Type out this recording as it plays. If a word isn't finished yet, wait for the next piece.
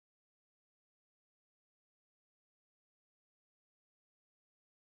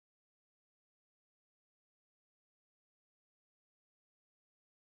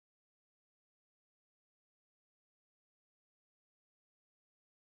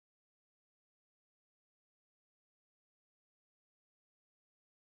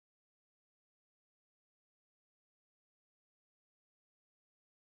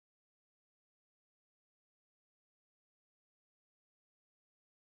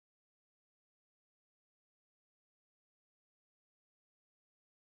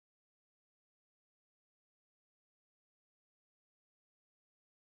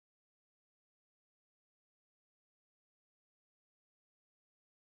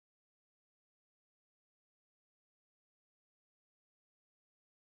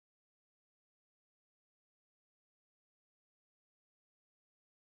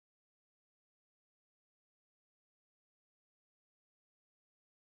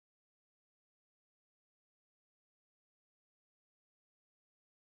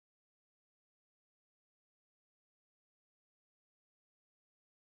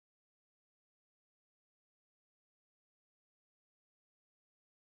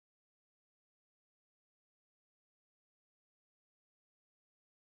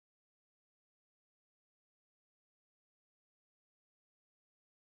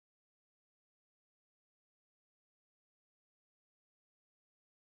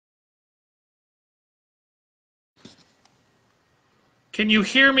Can you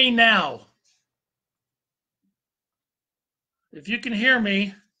hear me now? If you can hear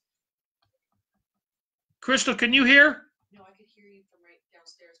me. Crystal, can you hear? No, I could hear you from right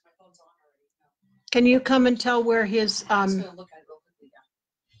downstairs. My phone's on already. No. Can you come and tell where his, I'm just gonna look at it real quickly.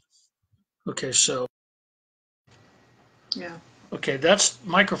 Yeah. Okay, so, yeah. okay, that's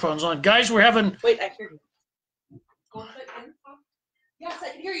microphone's on. Guys, we're having, Wait, I hear you. Go ahead in. Yes,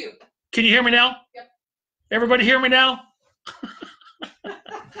 I can hear you. can you hear me now? Yep. Everybody hear me now?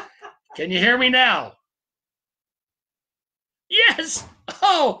 Can you hear me now? Yes.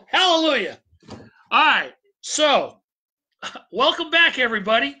 Oh, hallelujah. All right. So, welcome back,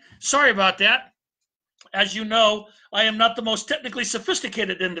 everybody. Sorry about that. As you know, I am not the most technically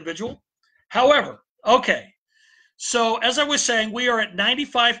sophisticated individual. However, okay. So, as I was saying, we are at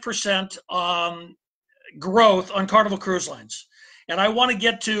 95% growth on Carnival Cruise Lines. And I want to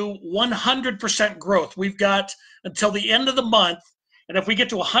get to 100% growth. We've got until the end of the month. And if we get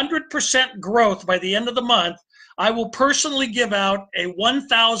to 100% growth by the end of the month, I will personally give out a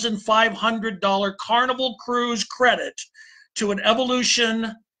 $1,500 Carnival Cruise credit to an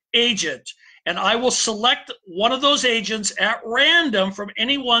Evolution agent. And I will select one of those agents at random from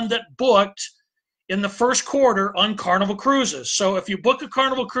anyone that booked in the first quarter on Carnival Cruises. So if you book a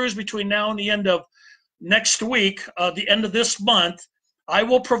Carnival Cruise between now and the end of next week, the end of this month, I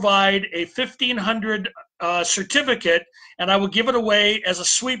will provide a $1,500 certificate, and I will give it away as a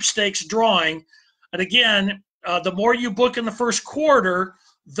sweepstakes drawing. And again, the more you book in the first quarter,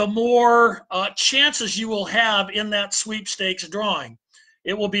 the more chances you will have in that sweepstakes drawing.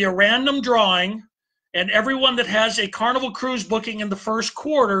 It will be a random drawing, and everyone that has a Carnival Cruise booking in the first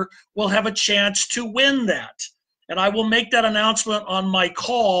quarter will have a chance to win that. And I will make that announcement on my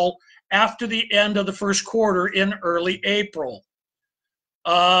call after the end of the first quarter in early April.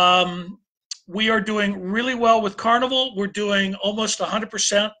 We are doing really well with Carnival. We're doing almost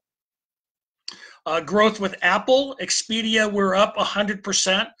 100% growth with Apple. Expedia, we're up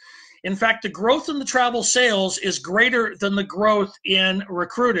 100%. In fact, the growth in the travel sales is greater than the growth in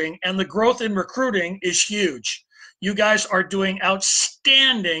recruiting, and the growth in recruiting is huge. You guys are doing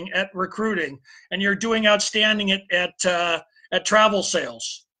outstanding at recruiting, and you're doing outstanding at travel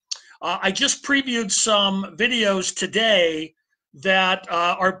sales. I just previewed some videos today that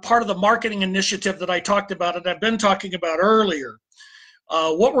are part of the marketing initiative that I talked about and I've been talking about earlier.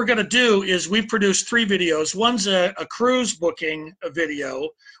 What we're going to do is we've produced 3 videos. One's a cruise booking video.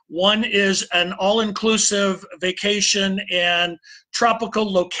 One is an all-inclusive vacation and tropical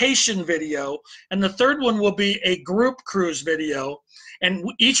location video. And the third one will be a group cruise video. And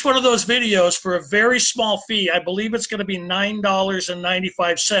each one of those videos, for a very small fee, I believe it's going to be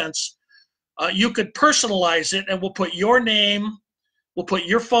 $9.95, you could personalize it, and we'll put your name, we'll put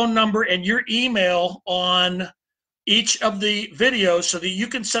your phone number and your email on each of the videos so that you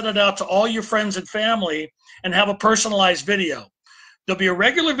can send it out to all your friends and family and have a personalized video. There'll be a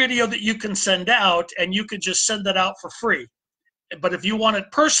regular video that you can send out, and you could just send that out for free. But if you want it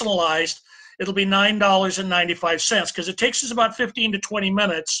personalized, it'll be $9.95, because it takes us about 15 to 20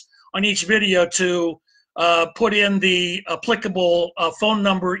 minutes on each video to put in the applicable phone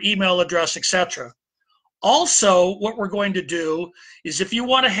number, email address, etc. Also, what we're going to do is, if you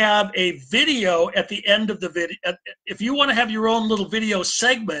want to have a video at the end of the video, if you want to have your own little video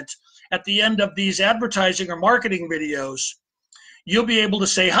segment at the end of these advertising or marketing videos, you'll be able to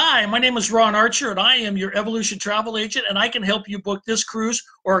say, "Hi, my name is Ron Archer, and I am your Evolution travel agent, and I can help you book this cruise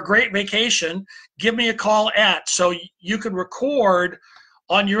or a great vacation. Give me a call at," so you can record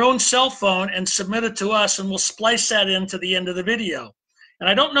on your own cell phone and submit it to us, and we'll splice that into the end of the video. And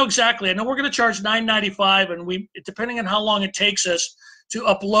I don't know exactly. I know we're going to charge $9.95, and depending on how long it takes us to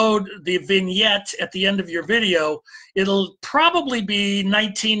upload the vignette at the end of your video, it'll probably be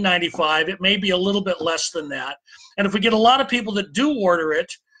 $19.95. It may be a little bit less than that. And if we get a lot of people that do order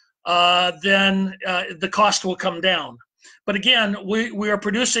it, then the cost will come down. But again, we are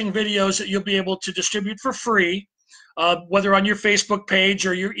producing videos that you'll be able to distribute for free, whether on your Facebook page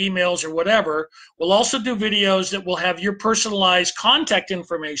or your emails or whatever. We'll also do videos that will have your personalized contact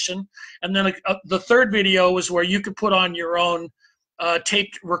information. And then the third video is where you could put on your own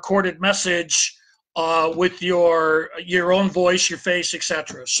taped recorded message with your own voice, your face,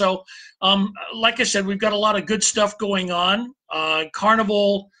 etc. So like I said, we've got a lot of good stuff going on.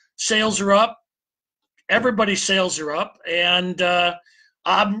 Carnival sales are up. Everybody's sales are up. And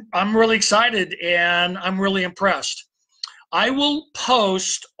I'm really excited, and I'm really impressed. I will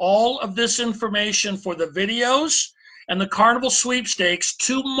post all of this information for the videos and the Carnival sweepstakes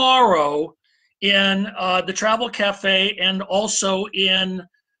tomorrow in the Travel Cafe, and also in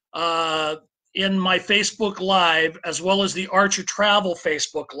in my Facebook Live, as well as the Archer Travel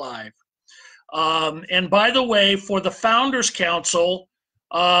Facebook Live. And by the way, for the Founders Council,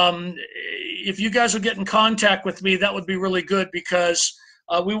 if you guys would get in contact with me, that would be really good, because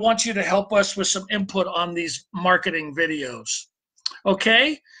we want you to help us with some input on these marketing videos.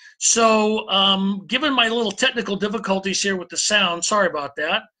 Okay, so given my little technical difficulties here with the sound, sorry about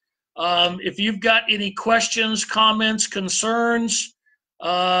that. If you've got any questions, comments, concerns,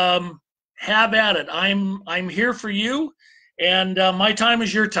 have at it. I'm here for you, and my time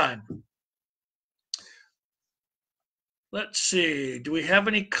is your time. Let's see, do we have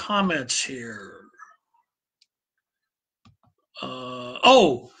any comments here? By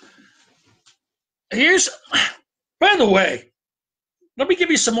the way, let me give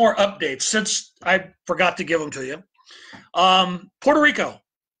you some more updates since I forgot to give them to you. Puerto Rico.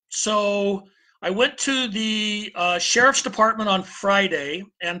 So I went to the Sheriff's Department on Friday,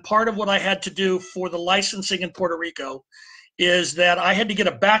 and part of what I had to do for the licensing in Puerto Rico is that I had to get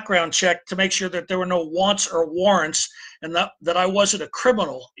a background check to make sure that there were no wants or warrants, and that I wasn't a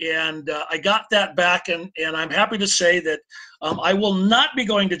criminal. And I got that back, and I'm happy to say that I will not be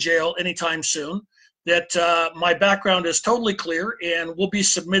going to jail anytime soon, that my background is totally clear, and we'll be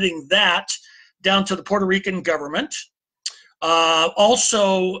submitting that down to the Puerto Rican government.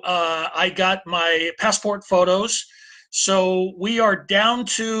 Also, I got my passport photos. So we are down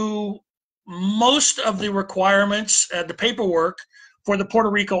to most of the requirements, the paperwork for the Puerto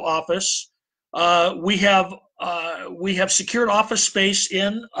Rico office. We have secured office space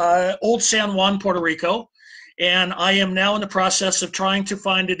in Old San Juan, Puerto Rico, and I am now in the process of trying to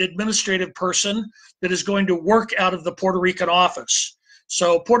find an administrative person that is going to work out of the Puerto Rican office.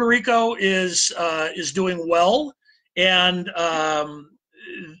 So Puerto Rico is doing well, and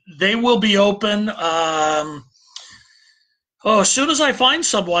they will be open. As soon as I find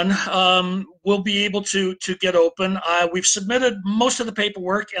someone, we'll be able to get open. We've submitted most of the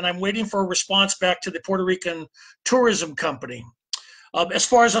paperwork, and I'm waiting for a response back to the Puerto Rican Tourism Company. As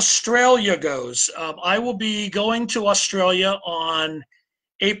far as Australia goes, I will be going to Australia on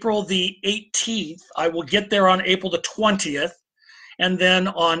April the 18th. I will get there on April the 20th, and then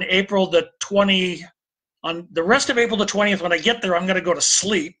on April the 20th, on the rest of April the 20th, when I get there, I'm going to go to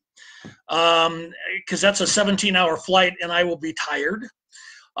sleep, because that's a 17-hour flight, and I will be tired.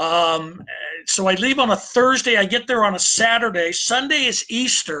 So I leave on a Thursday. I get there on a Saturday. Sunday is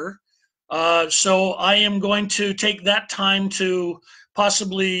Easter, so I am going to take that time to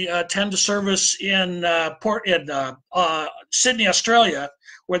possibly attend a service in Sydney, Australia,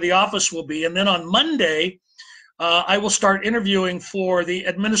 where the office will be. And then on Monday, I will start interviewing for the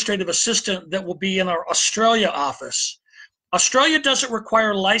administrative assistant that will be in our Australia office. Australia doesn't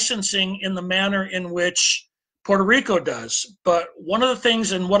require licensing in the manner in which Puerto Rico does. But one of the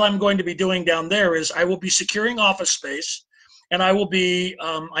things, and what I'm going to be doing down there, is I will be securing office space, and I will be,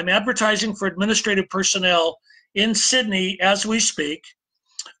 I'm advertising for administrative personnel in Sydney as we speak.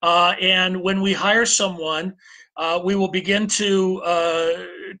 And when we hire someone, we will begin to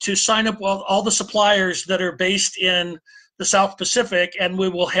sign up all the suppliers that are based in the South Pacific, and we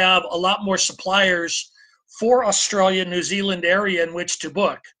will have a lot more suppliers for Australia, New Zealand area in which to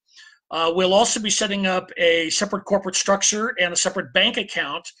book. We'll also be setting up a separate corporate structure and a separate bank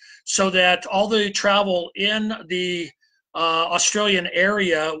account so that all the travel in the Australian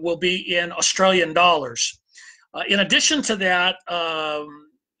area will be in Australian dollars. In addition to that,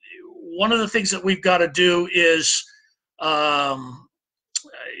 one of the things that we've got to do is, I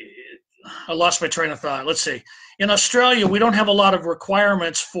lost my train of thought. Let's see. In Australia, we don't have a lot of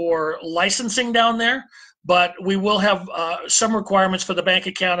requirements for licensing down there, but we will have some requirements for the bank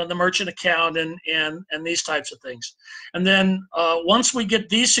account and the merchant account and these types of things. And then once we get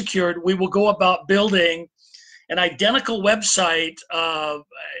these secured, we will go about building an identical website,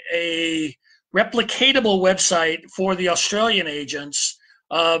 a replicatable website for the Australian agents,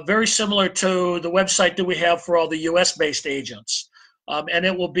 very similar to the website that we have for all the US-based agents. And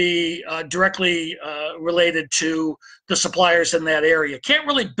it will be directly related to the suppliers in that area. Can't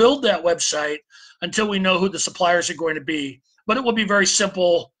really build that website until we know who the suppliers are going to be, but it will be very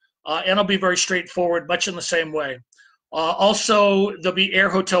simple and it'll be very straightforward, much in the same way. Also, there'll be air,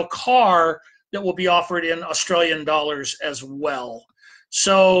 hotel, car that will be offered in Australian dollars as well.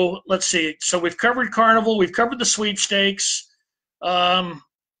 So let's see. So we've covered Carnival, we've covered the sweepstakes.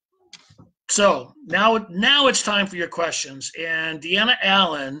 So now it's time for your questions. And Deanna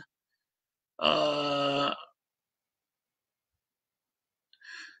Allen,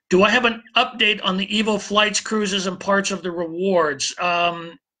 do I have an update on the Evo flights, cruises, and parts of the rewards?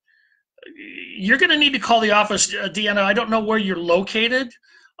 You're going to need to call the office, Deanna. I don't know where you're located.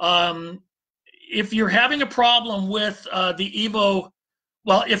 if you're having a problem with the Evo,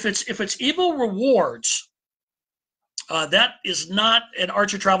 well, if it's Evo Rewards, that is not an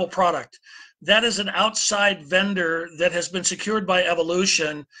Archer Travel product. That is an outside vendor that has been secured by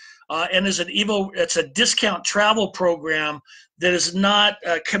Evolution, and is it's a discount travel program that is not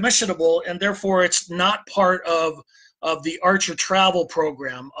commissionable, and therefore it's not part of the Archer Travel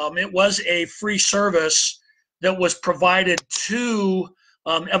program. It was a free service that was provided to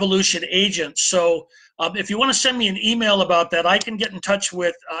Evolution agents. So if you want to send me an email about that, I can get in touch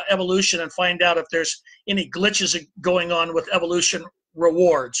with Evolution and find out if there's any glitches going on with Evolution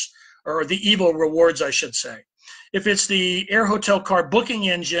Rewards, or the Evo Rewards, I should say. If it's the air hotel car booking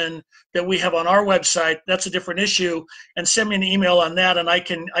engine that we have on our website, that's a different issue, and send me an email on that, and I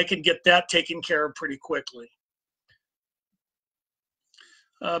can get that taken care of pretty quickly.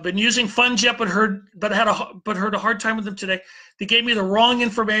 Been using FunJet, but heard a hard time with them today. They gave me the wrong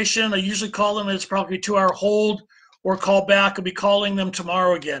information. I usually call them, and it's probably a 2-hour hold or call back. I'll be calling them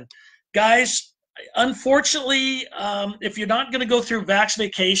tomorrow again. Guys, unfortunately, if you're not going to go through Vax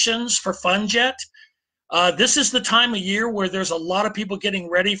Vacations for FunJet, this is the time of year where there's a lot of people getting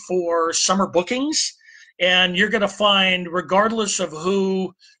ready for summer bookings, and you're going to find, regardless of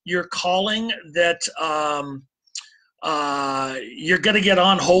who you're calling, that you're going to get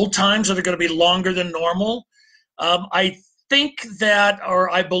on hold times that are going to be longer than normal. I think that,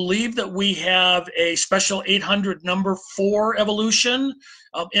 or I believe that we have a special 800 number for Evolution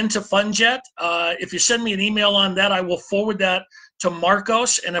into FunJet. If you send me an email on that, I will forward that to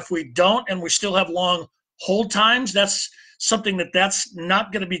Marcos. And if we don't, and we still have long hold times, that's something that's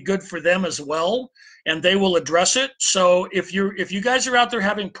not going to be good for them as well, and they will address it. So if you guys are out there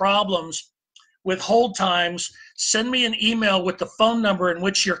having problems with hold times, send me an email with the phone number in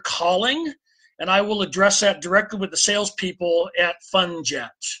which you're calling, and I will address that directly with the salespeople at FunJet.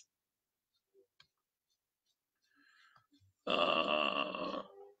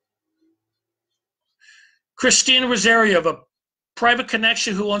 Christina Rosario of a private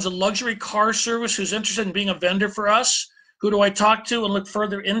connection who owns a luxury car service who's interested in being a vendor for us. Who do I talk to and look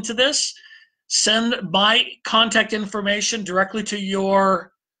further into this? Send my contact information directly to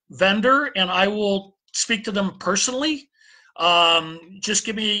your vendor, and I will speak to them personally. Just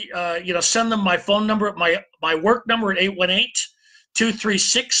give me, send them my phone number, my work number at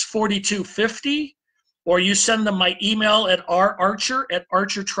 818-236-4250, or you send them my email at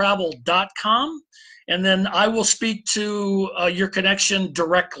rarcher@archertravel.com, and then I will speak to your connection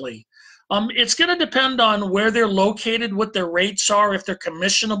directly. It's going to depend on where they're located, what their rates are, if they're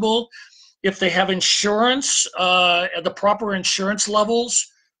commissionable, if they have insurance, at the proper insurance levels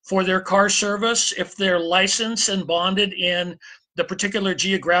for their car service, if they're licensed and bonded in the particular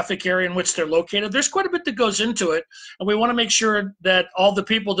geographic area in which they're located. There's quite a bit that goes into it, and we want to make sure that all the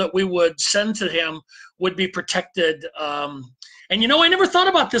people that we would send to him would be protected. And I never thought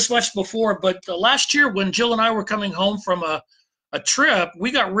about this much before, but last year when Jill and I were coming home from a trip, we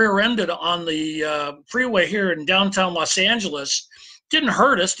got rear-ended on the freeway here in downtown Los Angeles. Didn't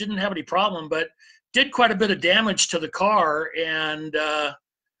hurt us, didn't have any problem, but did quite a bit of damage to the car, and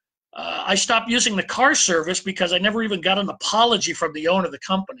I stopped using the car service because I never even got an apology from the owner of the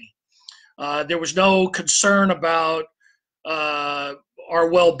company. There was no concern about our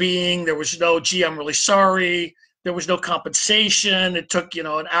well-being. There was no, gee, I'm really sorry. There was no compensation. It took,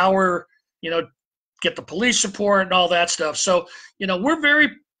 an hour, get the police report and all that stuff. So, we're very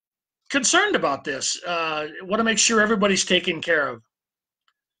concerned about this. Want to make sure everybody's taken care of.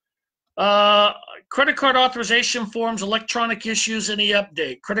 Credit card authorization forms, electronic issues, any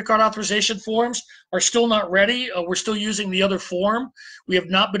update? Credit card authorization forms are still not ready. We're still using the other form. We have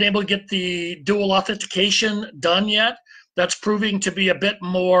not been able to get the dual authentication done yet. That's proving to be a bit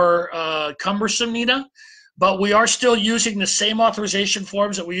more cumbersome, Nina. But we are still using the same authorization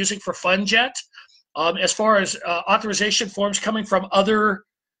forms that we're using for FunJet. As far as authorization forms coming from other,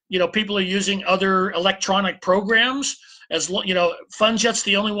 people are using other electronic programs. FunJet's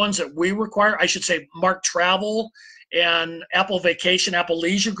the only ones that we require. I should say Mark Travel and Apple Vacation, Apple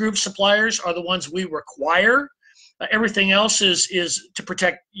Leisure Group suppliers are the ones we require. Everything else is to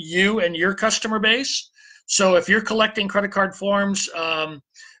protect you and your customer base. So if you're collecting credit card forms,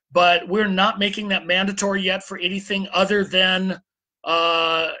 but we're not making that mandatory yet for anything other than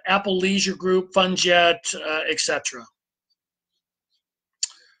Apple Leisure Group, FunJet, etc.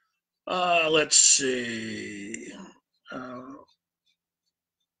 Let's see.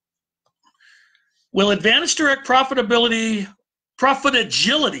 Will Advantage Direct profit agility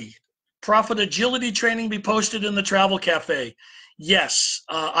training be posted in the Travel Cafe? Yes,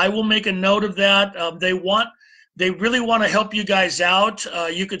 I will make a note of that. They really want to help you guys out.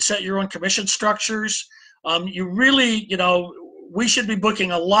 You could set your own commission structures. You really, we should be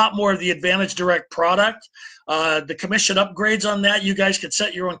booking a lot more of the Advantage Direct product. The commission upgrades on that, you guys can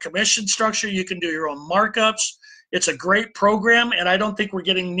set your own commission structure. You can do your own markups. It's a great program, and I don't think we're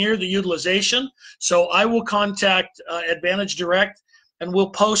getting near the utilization. So I will contact Advantage Direct, and we'll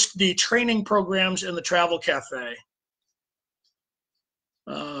post the training programs in the Travel Cafe.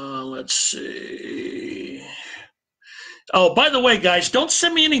 Let's see. Oh, by the way, guys, don't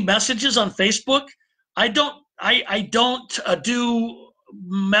send me any messages on Facebook. I don't do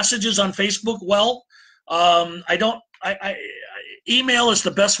messages on Facebook well. Email is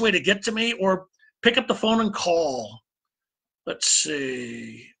the best way to get to me, or pick up the phone and call. Let's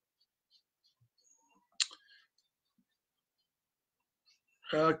see.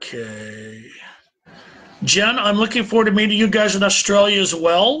 Okay. Jen, I'm looking forward to meeting you guys in Australia as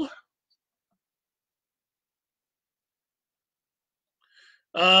well.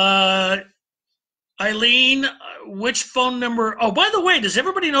 Eileen, which phone number? Oh, by the way, does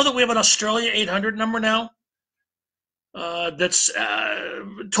everybody know that we have an Australia 800 number now? That's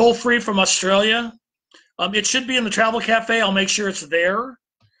toll free from Australia. It should be in the Travel Cafe. I'll make sure it's there.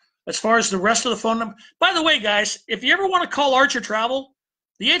 As far as the rest of the phone number, by the way, guys, if you ever want to call Archer Travel,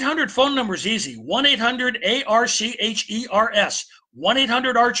 the 800 phone number is easy. 1-800-ARCHERS.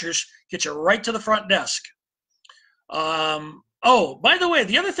 1-800-ARCHERS. Get you right to the front desk. Oh, by the way,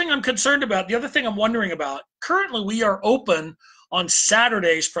 the other thing I'm concerned about, the other thing I'm wondering about, currently we are open on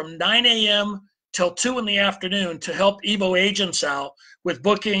Saturdays from 9 a.m. till 2 in the afternoon to help Evo agents out with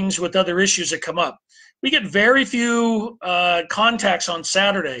bookings, with other issues that come up. We get very few contacts on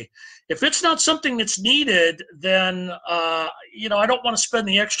Saturday. If it's not something that's needed, then, I don't want to spend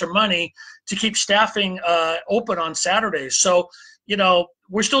the extra money to keep staffing open on Saturdays. So,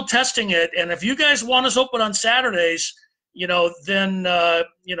 we're still testing it. And if you guys want us open on Saturdays, then,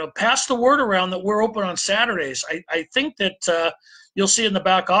 pass the word around that we're open on Saturdays. I think that you'll see in the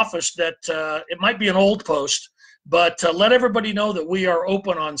back office that it might be an old post, but let everybody know that we are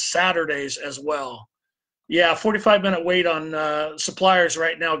open on Saturdays as well. Yeah, 45-minute wait on suppliers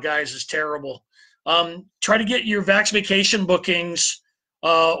right now, guys, is terrible. Try to get your Vacation bookings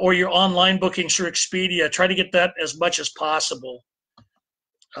or your online bookings through Expedia. Try to get that as much as possible.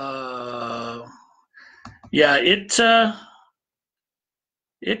 Yeah, it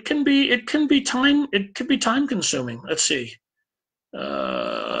can be time consuming. Let's see.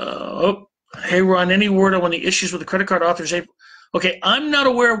 Hey Ron, any word on the issues with the credit card authorization? Okay, I'm not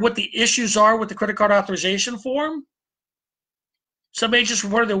aware of what the issues are with the credit card authorization form. Some agents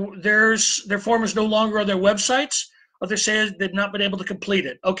reported their form is no longer on their websites, or they're saying they've not been able to complete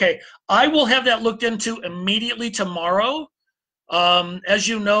it. Okay, I will have that looked into immediately tomorrow. As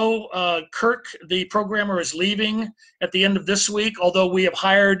you know, Kirk, the programmer, is leaving at the end of this week, although we have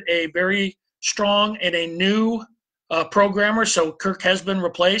hired a very strong and a new programmer, so Kirk has been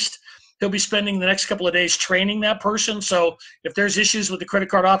replaced. He'll be spending the next couple of days training that person. So if there's issues with the credit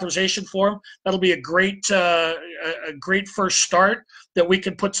card authorization form, that'll be a great first start that we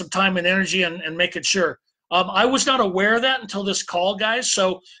can put some time and energy and make it sure. I was not aware of that until this call, guys.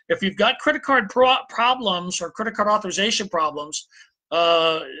 So if you've got credit card problems or credit card authorization problems,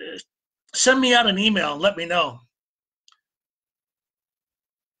 send me out an email and let me know.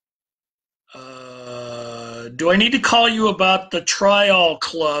 Do I need to call you about the Trial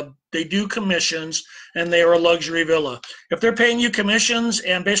Club? They do commissions, and they are a luxury villa. If they're paying you commissions,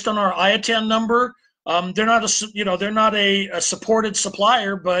 and based on our IATAN number, they're not a supported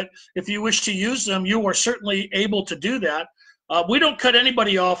supplier. But if you wish to use them, you are certainly able to do that. We don't cut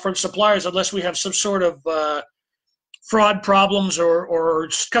anybody off from suppliers unless we have some sort of fraud problems or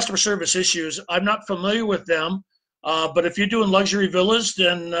customer service issues. I'm not familiar with them, but if you're doing luxury villas,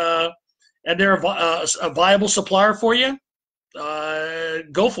 then and they're a viable supplier for you,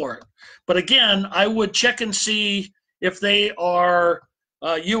 go for it. But again, I would check and see if they are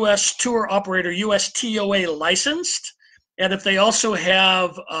U.S. tour operator, USTOA licensed, and if they also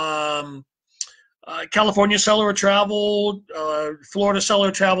have California Seller Travel, Florida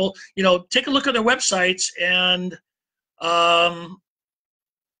Seller Travel. Take a look at their websites and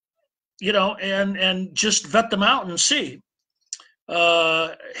and just vet them out and see.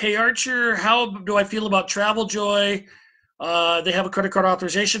 Hey Archer, how do I feel about Travel Joy? They have a credit card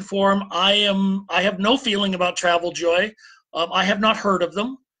authorization form. I have no feeling about Travel Joy. I have not heard of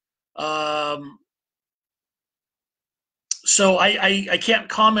them. So I can't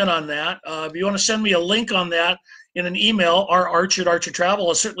comment on that. If you want to send me a link on that in an email, Archer at Archer Travel,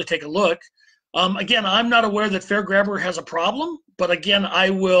 I'll certainly take a look. Again, I'm not aware that Fair Grabber has a problem, but again, I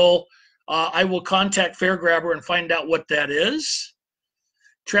will I will contact Fairgrabber and find out what that is.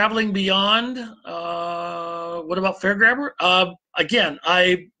 Traveling beyond, what about Fairgrabber? Again,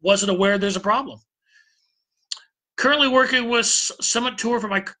 I wasn't aware there's a problem. Currently working with Summit Tour for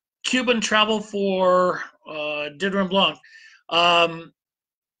my Cuban travel for Didron Blanc. I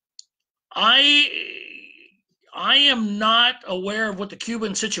am not aware of what the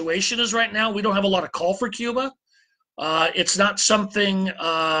Cuban situation is right now. We don't have a lot of call for Cuba. It's not something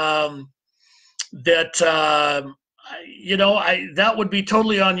that that would be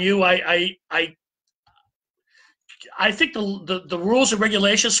totally on you. I think the rules and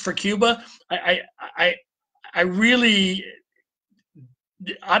regulations for Cuba,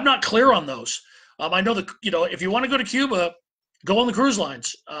 I'm not clear on those. I know that, if you want to go to Cuba, go on the cruise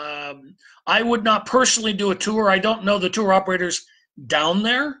lines. I would not personally do a tour. I don't know the tour operators down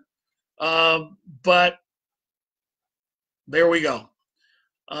there, but there we go.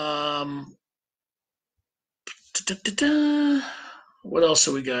 What else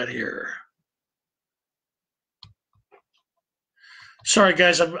have we got here? Sorry,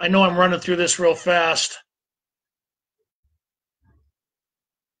 guys. I know I'm running through this real fast.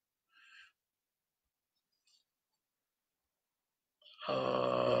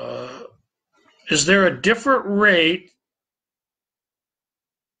 Is there a different rate?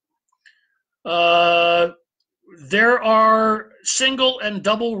 There are single and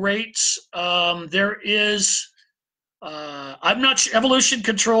double rates. There is, I'm not sure, Evolution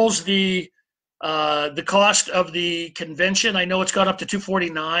controls the cost of the convention. I know it's gone up to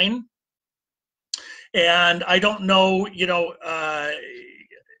 $249, and I don't know,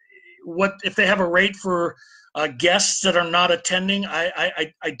 what if they have a rate for guests that are not attending.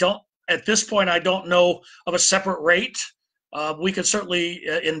 I don't, at this point, I don't know of a separate rate. We could certainly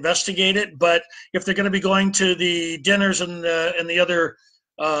investigate it, but if they're going to be going to the dinners and the other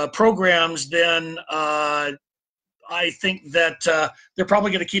programs, then I think that they're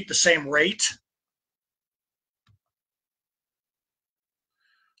probably going to keep the same rate.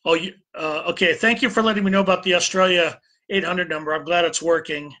 Oh, okay. Thank you for letting me know about the Australia 800 number. I'm glad it's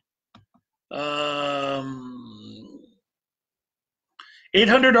working.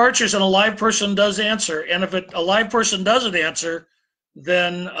 800 archers and a live person does answer. And if a live person doesn't answer,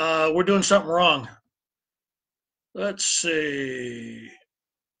 then we're doing something wrong. Let's see.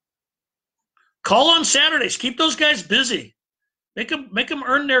 Call on Saturdays. Keep those guys busy. Make them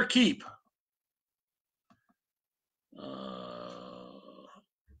earn their keep.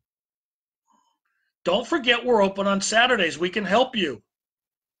 Don't forget we're open on Saturdays. We can help you.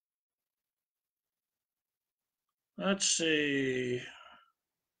 Let's see.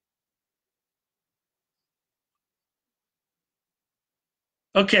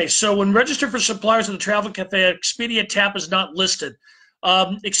 Okay, so when registered for suppliers of the Travel Cafe, Expedia Tap is not listed.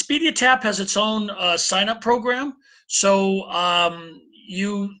 Expedia Tap has its own sign-up program. So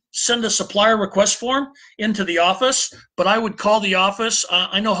you send a supplier request form into the office, but I would call the office.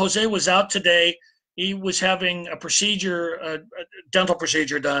 I know Jose was out today. He was having a procedure, a dental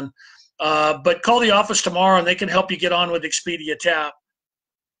procedure done. But call the office tomorrow and they can help you get on with Expedia Tap.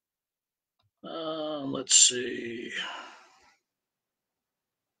 Let's see.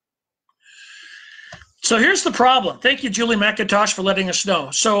 So here's the problem. Thank you, Julie McIntosh, for letting us know.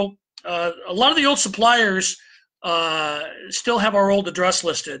 So a lot of the old suppliers still have our old address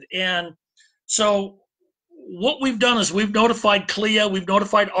listed. And so what we've done is we've notified CLIA, we've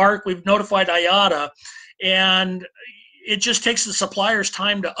notified ARC, we've notified IATA, and it just takes the suppliers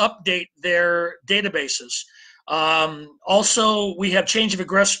time to update their databases. Also, we have change of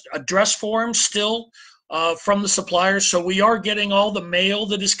address forms still from the suppliers. So we are getting all the mail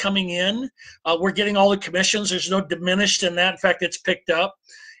that is coming in. We're getting all the commissions. There's no diminished in that. In fact, it's picked up.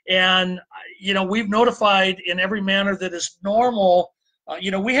 And, we've notified in every manner that is normal.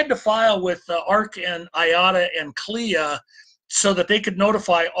 We had to file with ARC and IATA and CLIA so that they could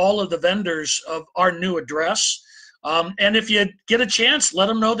notify all of the vendors of our new address. And if you get a chance, let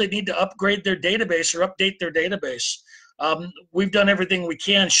them know they need to upgrade their database or update their database. We've done everything we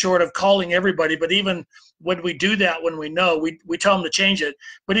can short of calling everybody, but even when we do that, when we know, we tell them to change it.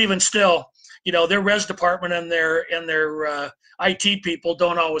 But even still, their res department and their IT people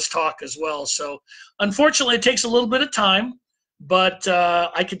don't always talk as well. So unfortunately, it takes a little bit of time, but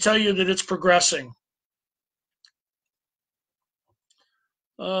I can tell you that it's progressing.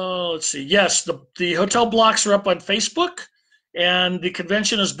 Let's see. Yes, the hotel blocks are up on Facebook, and the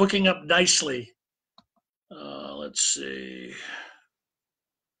convention is booking up nicely. Let's see.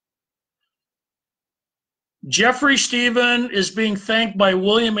 Jeffrey Stephen is being thanked by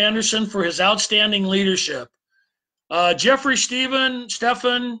William Anderson for his outstanding leadership. Jeffrey Stephen,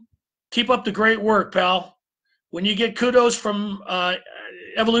 Keep up the great work, pal. When you get kudos from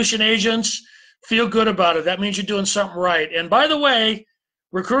Evolution agents, feel good about it. That means you're doing something right. And by the way,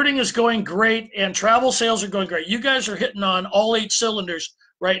 recruiting is going great and travel sales are going great. You guys are hitting on all 8 cylinders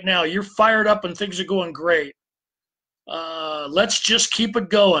right now. You're fired up and things are going great. Let's just keep it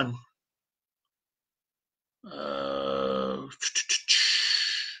going.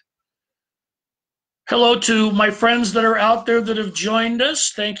 Hello to my friends that are out there that have joined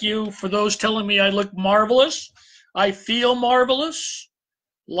us. Thank you for those telling me I look marvelous. I feel marvelous.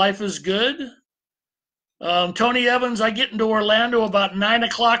 Life is good. Tony Evans, I get into Orlando about 9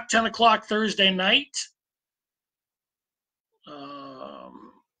 o'clock, 10 o'clock Thursday night.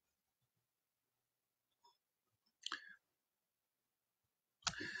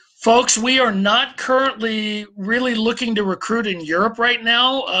 Folks, we are not currently really looking to recruit in Europe right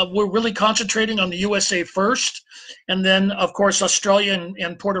now. We're really concentrating on the USA first, and then, of course, Australia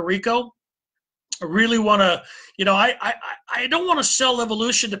and Puerto Rico. I really want to, you know, I don't want to sell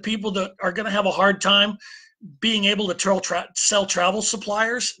Evolution to people that are going to have a hard time being able to sell travel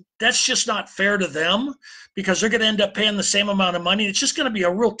suppliers. That's just not fair to them because they're going to end up paying the same amount of money. It's just going to be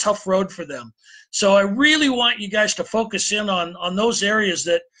a real tough road for them. So I really want you guys to focus in on those areas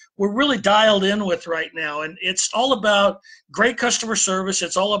that we're really dialed in with right now. And it's all about great customer service.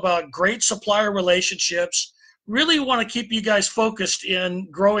 It's all about great supplier relationships. Really want to keep you guys focused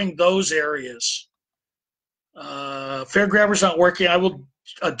in growing those areas. Fair Grabber's not working. I will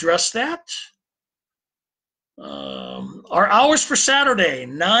address that. Our hours for Saturday,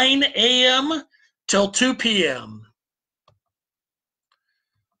 9 a.m. till 2 p.m.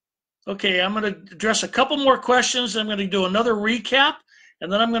 Okay, I'm going to address a couple more questions. I'm going to do another recap,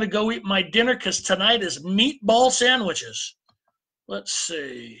 and then I'm going to go eat my dinner because tonight is meatball sandwiches. Let's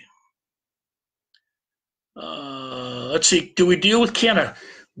see. Do we deal with Canada?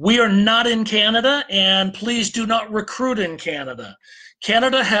 We are not in Canada, and please do not recruit in Canada.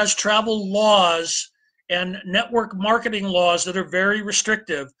 Canada has travel laws and network marketing laws that are very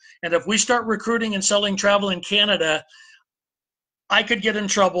restrictive. And if we start recruiting and selling travel in Canada, I could get in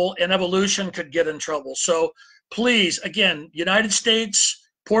trouble and Evolution could get in trouble. So please, again, United States,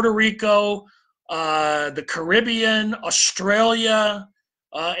 Puerto Rico, the Caribbean, Australia,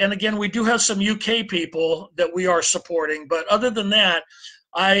 and again, we do have some UK people that we are supporting. But other than that,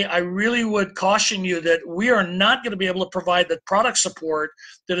 I really would caution you that we are not going to be able to provide the product support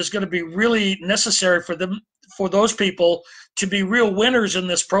that is going to be really necessary for those people to be real winners in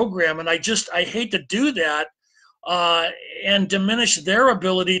this program. And I hate to do that and diminish their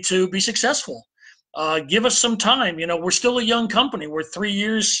ability to be successful. Give us some time. You know, we're still a young company. We're 3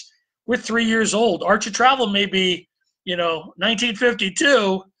 years old. Archer Travel may be,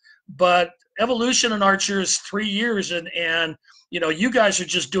 1952, but Evolution and Archer is 3 years, and you guys are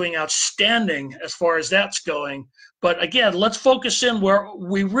just doing outstanding as far as that's going. But again, let's focus in where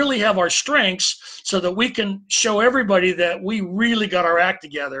we really have our strengths so that we can show everybody that we really got our act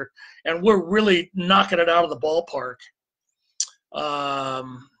together and we're really knocking it out of the ballpark.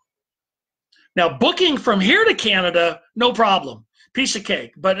 Now, booking from here to Canada, no problem. Piece of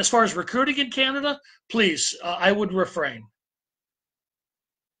cake. But as far as recruiting in Canada, please, I would refrain.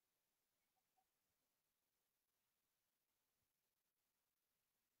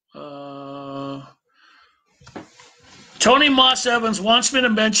 Tony Moss Evans wants me to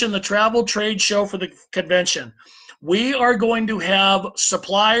mention the travel trade show for the convention. We are going to have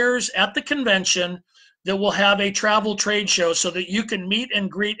suppliers at the convention that will have a travel trade show so that you can meet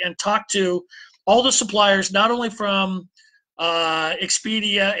and greet and talk to all the suppliers, not only from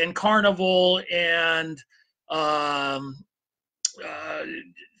Expedia and Carnival and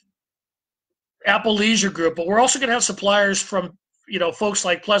Apple Leisure Group, but we're also going to have suppliers from folks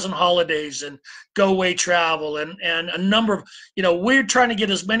like Pleasant Holidays and Go Away Travel and a number of, we're trying to get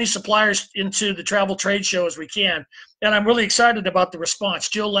as many suppliers into the travel trade show as we can. And I'm really excited about the response.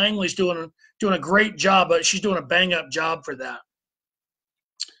 Jill Langley's doing a great job, but she's doing a bang up job for that.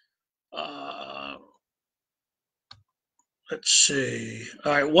 Let's see.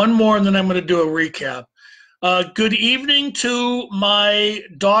 All right, one more and then I'm going to do a recap. Good evening to my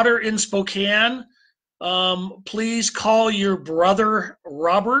daughter in Spokane. Please call your brother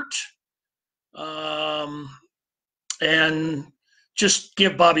Robert and just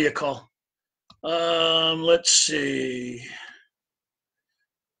give Bobby a call. Let's see.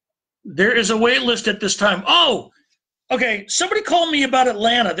 There is a wait list at this time. Oh, okay. Somebody called me about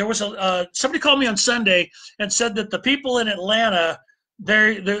Atlanta. There was somebody called me on Sunday and said that the people in Atlanta,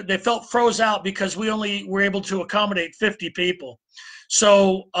 they felt froze out because we only were able to accommodate 50 people.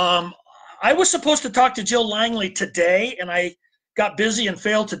 So I was supposed to talk to Jill Langley today, and I got busy and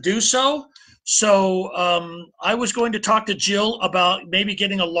failed to do so. So I was going to talk to Jill about maybe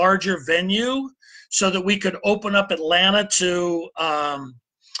getting a larger venue so that we could open up Atlanta to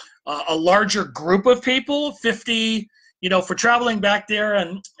a larger group of people, 50, for traveling back there,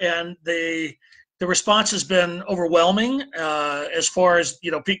 and the response has been overwhelming as far as,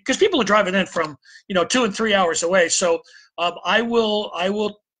 because people are driving in from, 2 and 3 hours away. So I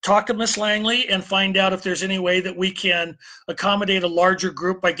will talk to Miss Langley and find out if there's any way that we can accommodate a larger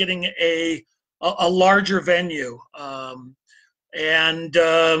group by getting a larger venue.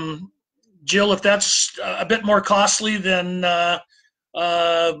 Jill, if that's a bit more costly, then I'm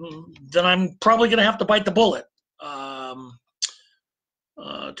probably going to have to bite the bullet.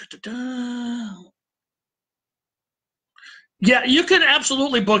 Yeah, you can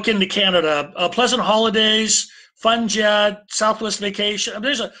absolutely book into Canada. Pleasant Holidays, FunJet, Southwest Vacation. I mean,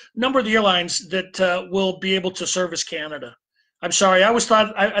 there's a number of the airlines that will be able to service Canada. I'm sorry,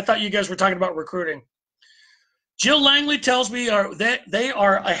 I thought you guys were talking about recruiting. Jill Langley tells me they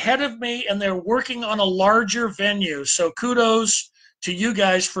are ahead of me and they're working on a larger venue. So kudos to you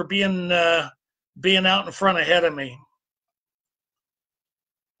guys for being out in front ahead of me.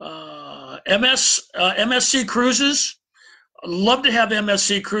 MSC Cruises. Love to have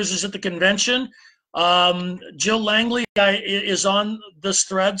MSC Cruises at the convention. Jill Langley is on this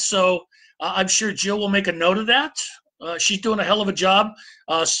thread, so I'm sure Jill will make a note of that. She's doing a hell of a job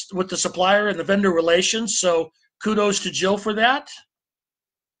with the supplier and the vendor relations, so kudos to Jill for that.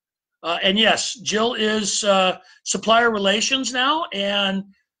 And yes, Jill is supplier relations now, and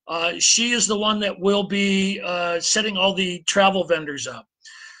she is the one that will be setting all the travel vendors up.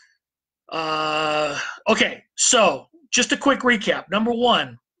 Okay, so just a quick recap. Number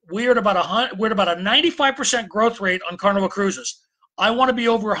one, we're at about a 95% growth rate on Carnival Cruises. I want to be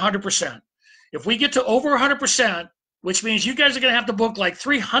over 100%. If we get to over 100%, which means you guys are going to have to book like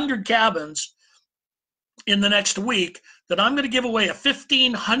 300 cabins in the next week, then I'm going to give away a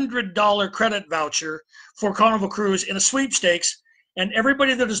 $1,500 credit voucher for Carnival Cruise in a sweepstakes, and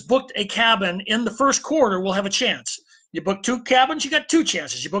everybody that has booked a cabin in the first quarter will have a chance. You book 2 cabins, you got 2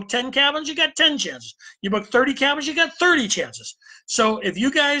 chances. You book 10 cabins, you got 10 chances. You book 30 cabins, you got 30 chances. So if you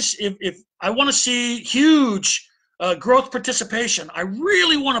guys, if I want to see huge growth participation, I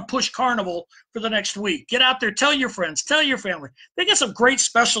really want to push Carnival for the next week. Get out there, tell your friends, tell your family. They got some great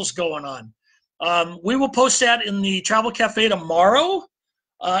specials going on. We will post that in the Travel Cafe tomorrow,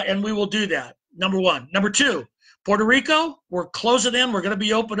 and we will do that, number one. Number two, Puerto Rico, we're closing in. We're going to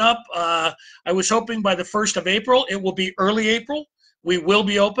be open up. I was hoping by the 1st of April. It will be early April. We will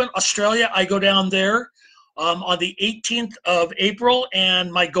be open. Australia, I go down there on the 18th of April,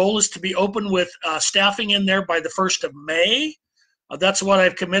 and my goal is to be open with staffing in there by the 1st of May. That's what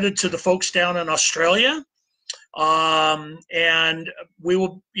I've committed to the folks down in Australia. And we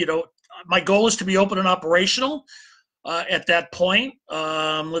will, my goal is to be open and operational at that point.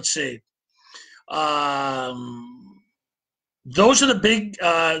 Let's see. Those are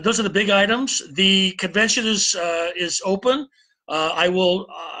the big items. The convention is open. I will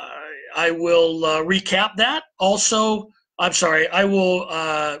recap that. Also, I'm sorry. I will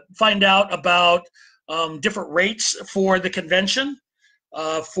find out about different rates for the convention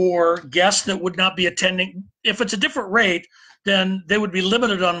for guests that would not be attending. If it's a different rate, then they would be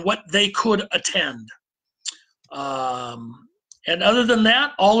limited on what they could attend. And other than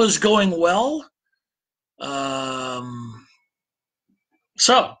that, all is going well.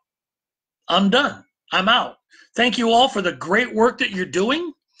 So I'm done. I'm out. Thank you all for the great work that you're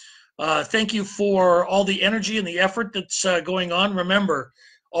doing. Thank you for all the energy and the effort that's going on. Remember,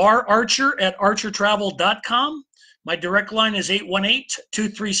 rarcher@archertravel.com. My direct line is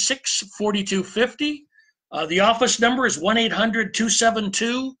 818-236-4250. The office number is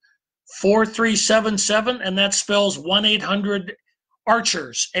 1-800-272-4377, and that spells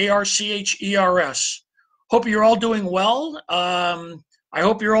 1-800-ARCHERS, ARCHERS. Hope you're all doing well. I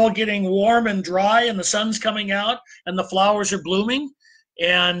hope you're all getting warm and dry and the sun's coming out and the flowers are blooming.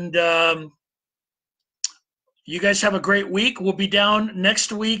 And you guys have a great week. We'll be down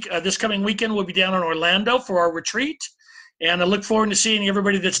next week. This coming weekend, we'll be down in Orlando for our retreat. And I look forward to seeing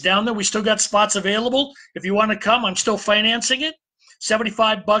everybody that's down there. We still got spots available. If you want to come, I'm still financing it.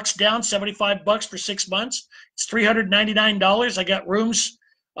 $75 down, $75 for 6 months. It's $399. I got rooms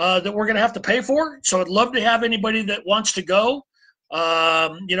that we're going to have to pay for. So I'd love to have anybody that wants to go.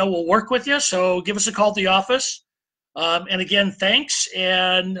 We'll work with you. So give us a call at the office. And again, thanks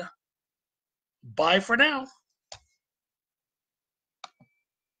and bye for now.